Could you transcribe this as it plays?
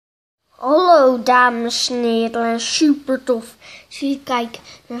Hallo dames en heren, super tof. Zie kijk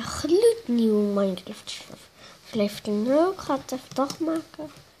naar een gloednieuwe Minecraft aflevering. Nou, ik ga het even dag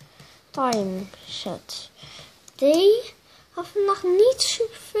maken. Time set. Ga vandaag niet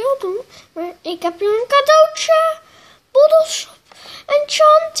super veel doen, maar ik heb hier een cadeautje. Boddelsop.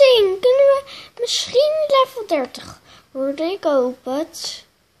 Enchanting. Kunnen we misschien level 30 worden? Ik hoop het.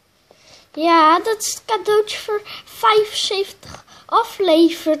 Ja, dat is het cadeautje voor 75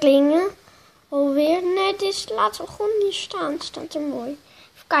 afleveringen. Alweer. Nee, dit laten we gewoon hier staan. Het staat er mooi.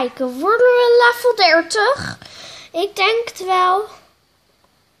 Even kijken. Worden we level 30? Ik denk het wel. We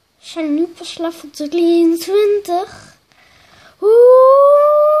zijn nu pas level 23. Oeh.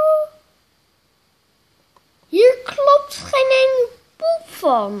 Hier klopt geen één poep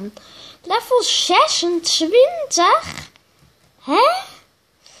van. Level 26? Hè?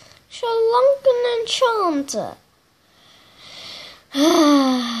 Zo lang kunnen enchanten.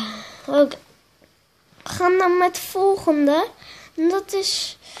 Oké. We gaan dan met de volgende. En dat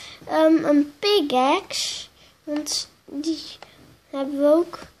is een pickaxe. Want die hebben we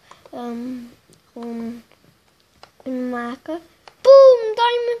ook gewoon kunnen maken. Boom,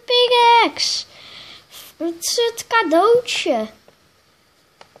 diamond pickaxe. Het is het cadeautje.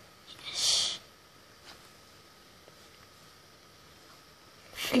 Yes.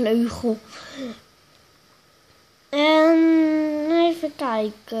 Vleugel. En even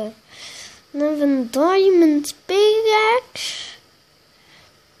kijken. Dan hebben we een diamond pickaxe.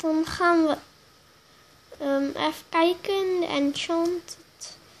 Dan gaan we even kijken. In de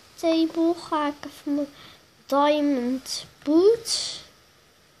enchanted table ga ik even mijn diamond boots.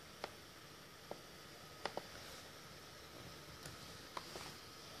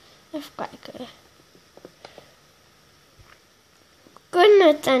 Even kijken. Kunnen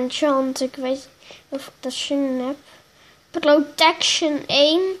het enchanten? Ik weet niet of ik dat zin in heb. Protection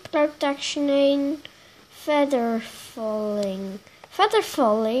 1. Protection 1. Feather falling. Feather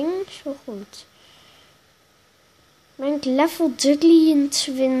falling is wel goed. Ben ik level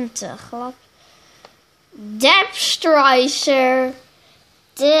 23. Depth Stricer.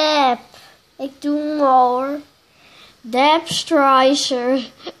 Depth. Ik doe hem al hoor. Depth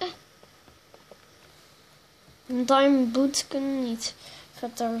Stricer. Een diamond boot kunnen niet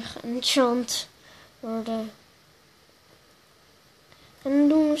verder enchant worden. En dan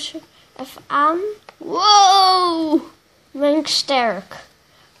doen we ze even aan. Wow! Ben ik sterk.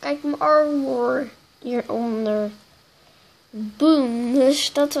 Kijk mijn armor hieronder. Boom.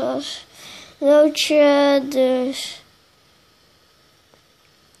 Dus dat was loodje. Dus.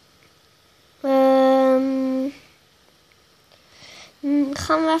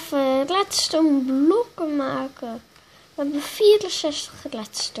 Gaan we even redstone blokken maken. We hebben 64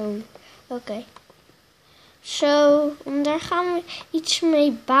 redstone. Oké. Zo, en daar gaan we iets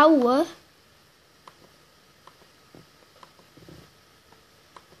mee bouwen.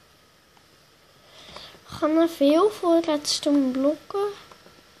 We gaan even heel veel redstone blokken.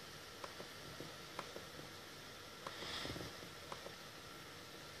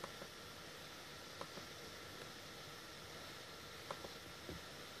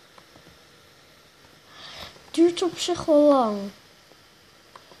 Duurt op zich wel lang.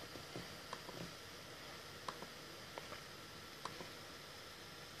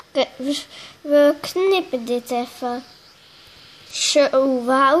 Oké, we knippen dit even. Zo,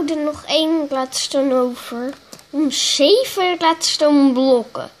 we houden nog 1 redstone over. Om 7 redstone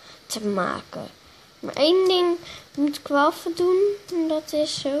blokken te maken. Maar 1 ding moet ik wel even doen. En dat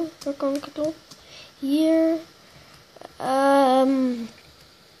is zo. Waar kan ik het op? Hier.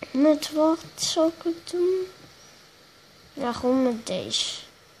 Met wat zal ik het doen? Ja, gewoon met deze.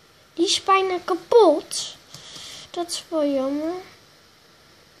 Die is bijna kapot. Dat is wel jammer.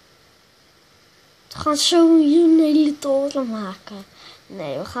 We gaan zo een hele toren maken.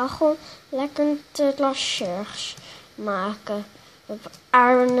 Nee, we gaan gewoon lekker terrasjes maken. We hebben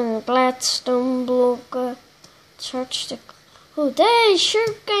iron en redstone blokken. Het is hartstikke goed. Hey,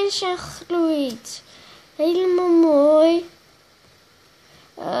 sugarcane zijn gegroeid. Helemaal mooi.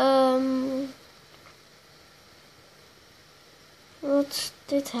 Wat is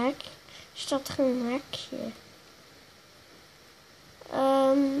dit hek? Is dat geen hekje?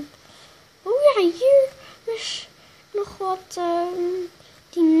 Oh ja, hier is nog wat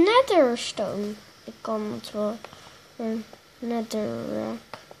die netherstone. Ik kan het wel. Een netherrack.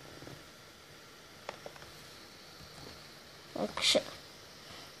 Kijk zo.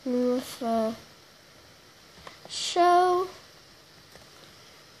 Nu even zo.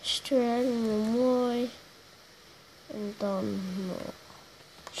 Helemaal mooi. En dan nog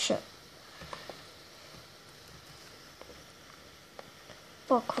zo.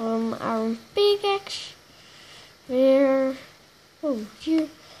 pakken we hem aan een pickaxe. Weer. Oh, hier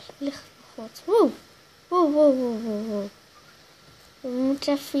ligt nog wat. Wow. Wow. We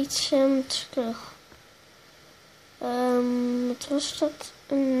moeten even iets terug. Wat was dat?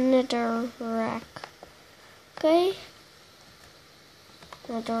 Een netherrack. Oké.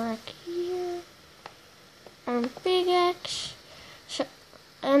 Netherrack hier. Een pickaxe. Zo.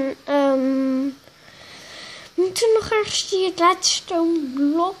 En we moeten nog ergens die redstone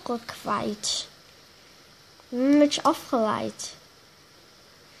blokken kwijt. Een beetje afgeleid.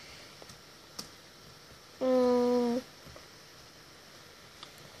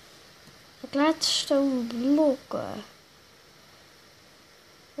 Redstone blokken.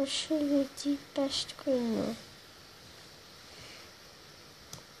 We zullen die best kunnen.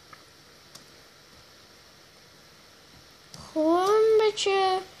 Gewoon een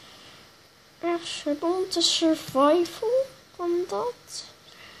beetje ergens rond de survival van dat.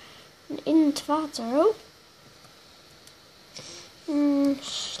 In het water ook.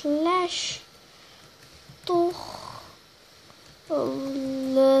 Slash toch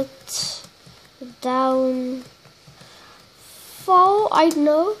let down fall, I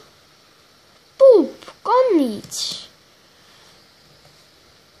know. Poep, kan niet.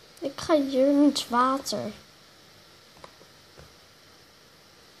 Ik ga hier in het water.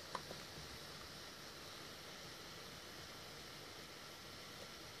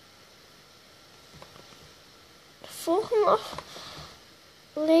 De volgende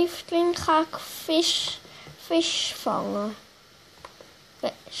aflevering ga ik vis vangen.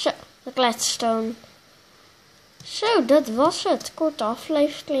 Oké, zo, de redstone. Zo, dat was het. Korte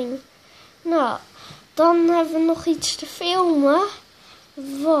aflevering. Nou, dan hebben we nog iets te filmen.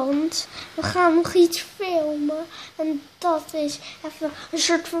 Want we gaan nog iets filmen. En dat is even een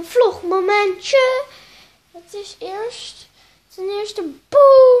soort van vlogmomentje. Het is ten eerste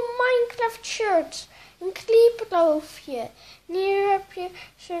boom, Minecraft shirt. Een creeperloofje. En hier heb je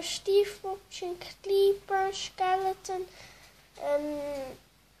zo'n stiefmopje, een creeper, skeleton.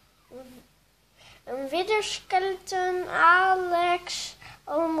 Een wither skeleton, Alex.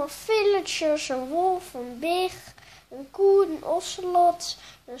 Allemaal villagers, een wolf, een big, een koe, een ocelot,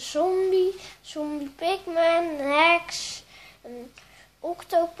 een zombie pigman, een heks, een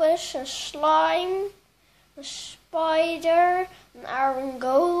octopus, een slime, een spider, een iron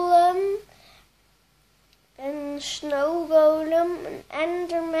golem, een snow golem, een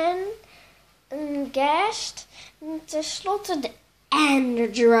enderman, een ghast en tenslotte de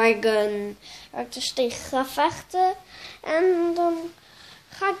ender dragon. Waar ik dus tegen ga vechten. En dan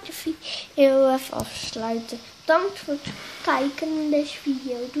ga ik de video even afsluiten. Bedankt voor het kijken naar deze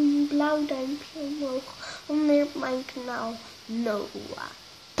video. Doe een blauw duimpje omhoog. Abonneer op mijn kanaal Noah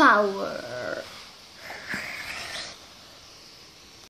Power.